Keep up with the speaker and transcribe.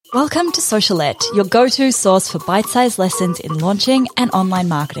Welcome to Socialette, your go-to source for bite-sized lessons in launching and online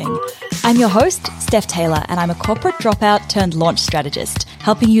marketing. I'm your host, Steph Taylor, and I'm a corporate dropout turned launch strategist,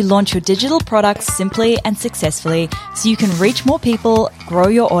 helping you launch your digital products simply and successfully so you can reach more people, grow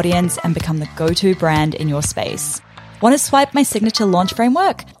your audience, and become the go-to brand in your space. Want to swipe my signature launch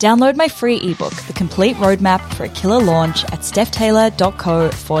framework? Download my free ebook, The Complete Roadmap for a Killer Launch at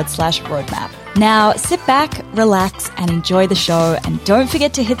stephtaylor.co/roadmap. Now, sit back, relax, and enjoy the show. And don't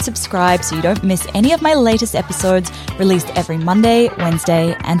forget to hit subscribe so you don't miss any of my latest episodes released every Monday,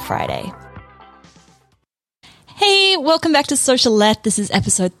 Wednesday, and Friday. Hey, welcome back to Socialette. This is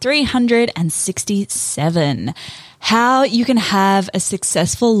episode 367. How you can have a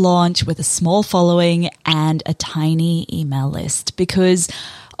successful launch with a small following and a tiny email list. Because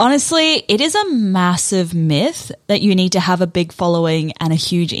honestly, it is a massive myth that you need to have a big following and a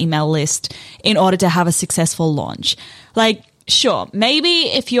huge email list in order to have a successful launch. Like, sure, maybe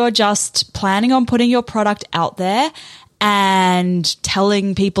if you're just planning on putting your product out there and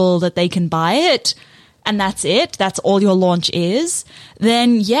telling people that they can buy it, and that's it, that's all your launch is,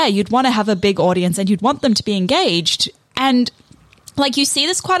 then yeah, you'd want to have a big audience and you'd want them to be engaged. And like, you see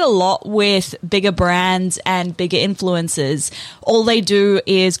this quite a lot with bigger brands and bigger influencers. All they do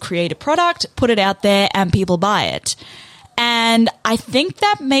is create a product, put it out there, and people buy it. And I think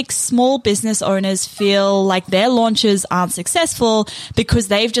that makes small business owners feel like their launches aren't successful because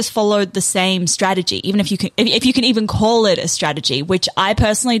they've just followed the same strategy, even if you can even call it a strategy, which I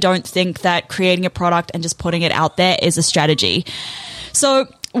personally don't think that creating a product and just putting it out there is a strategy. So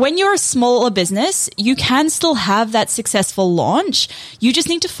when you're a smaller business, you can still have that successful launch. You just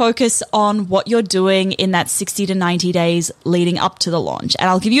need to focus on what you're doing in that 60 to 90 days leading up to the launch. And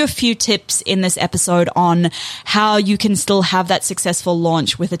I'll give you a few tips in this episode on how you can still have that successful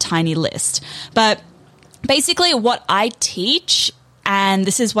launch with a tiny list. But basically what I teach, and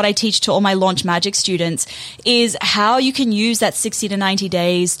this is what I teach to all my Launch Magic students, is how you can use that 60 to 90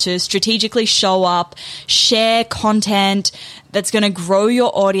 days to strategically show up, share content that's going to grow your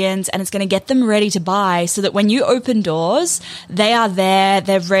audience and it's going to get them ready to buy so that when you open doors, they are there,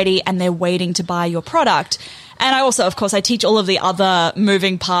 they're ready, and they're waiting to buy your product. And I also, of course, I teach all of the other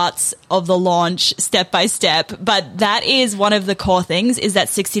moving parts of the launch step by step, but that is one of the core things, is that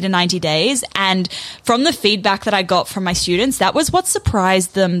 60 to 90 days. And from the feedback that I got from my students, that was what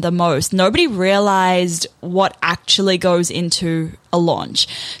surprised them the most. Nobody realized what actually goes into a launch.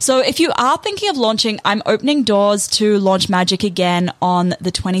 So if you are thinking of launching, I'm opening doors to Launch Magic again on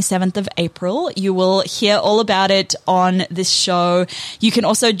the 27th of April. You will hear all about it on this show. You can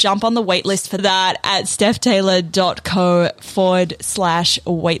also jump on the waitlist for that at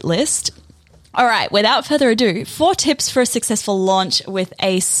stephtaylor.co/waitlist. All right, without further ado, 4 tips for a successful launch with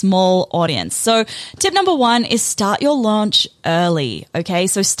a small audience. So tip number 1 is start your launch early, okay?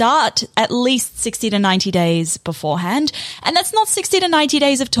 So start at least 60 to 90 days beforehand. And that's not 60 to 90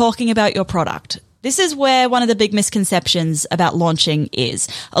 days of talking about your product. This is where one of the big misconceptions about launching is.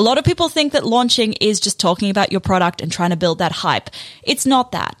 A lot of people think that launching is just talking about your product and trying to build that hype. It's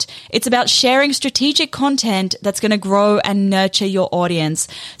not that. It's about sharing strategic content that's going to grow and nurture your audience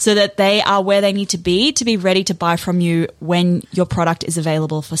so that they are where they need to be ready to buy from you when your product is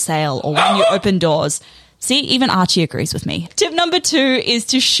available for sale or when you open doors. See, even Archie agrees with me. Tip number 2 is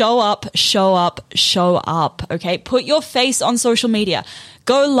to show up, okay? Put your face on social media.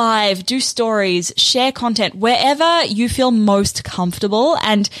 Go live, do stories, share content wherever you feel most comfortable.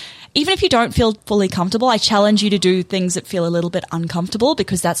 And even if you don't feel fully comfortable, I challenge you to do things that feel a little bit uncomfortable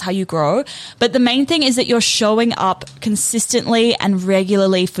because that's how you grow. But the main thing is that you're showing up consistently and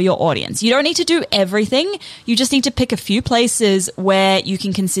regularly for your audience. You don't need to do everything. You just need to pick a few places where you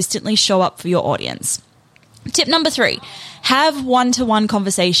can consistently show up for your audience. Tip number 3, have one-to-one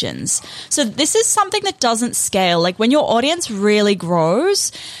conversations. So this is something that doesn't scale. Like when your audience really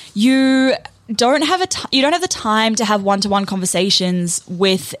grows, you don't have the time to have one-to-one conversations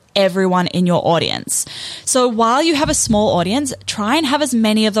with everyone in your audience. So while you have a small audience, try and have as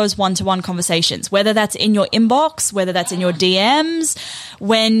many of those one-to-one conversations, whether that's in your inbox, whether that's in your DMs,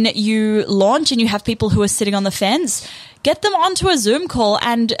 when you launch and you have people who are sitting on the fence. Get them onto a Zoom call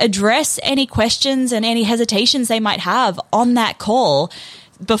and address any questions and any hesitations they might have on that call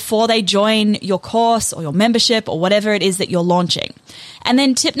before they join your course or your membership or whatever it is that you're launching. And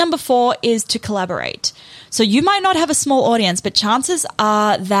then tip number 4 is to collaborate. So you might not have a small audience, but chances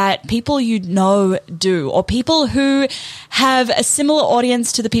are that people you know do, or people who have a similar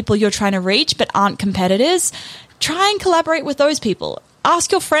audience to the people you're trying to reach but aren't competitors. Try and collaborate with those people.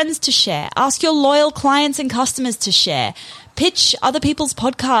 Ask your friends to share. Ask your loyal clients and customers to share. Pitch other people's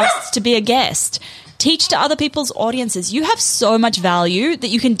podcasts to be a guest. Teach to other people's audiences. You have so much value that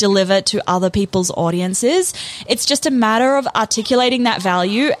you can deliver to other people's audiences. It's just a matter of articulating that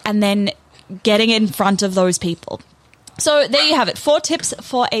value and then getting in front of those people. So there you have it. 4 tips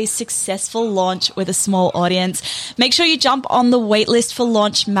for a successful launch with a small audience. Make sure you jump on the waitlist for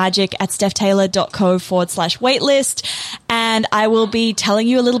Launch Magic at stephtaylor.co/waitlist. And I will be telling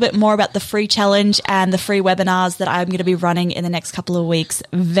you a little bit more about the free challenge and the free webinars that I'm going to be running in the next couple of weeks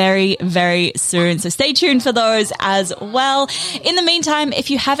very, very soon. So stay tuned for those as well. In the meantime,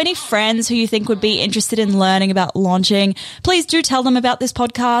 if you have any friends who you think would be interested in learning about launching, please do tell them about this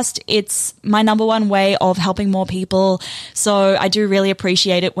podcast. It's my number one way of helping more people. So I do really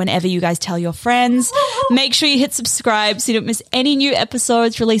appreciate it whenever you guys tell your friends. Make sure you hit subscribe so you don't miss any new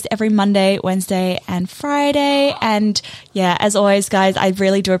episodes released every Monday, Wednesday, and Friday. And yeah, as always, guys, I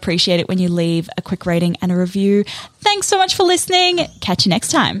really do appreciate it when you leave a quick rating and a review. Thanks so much for listening. Catch you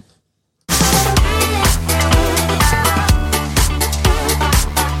next time.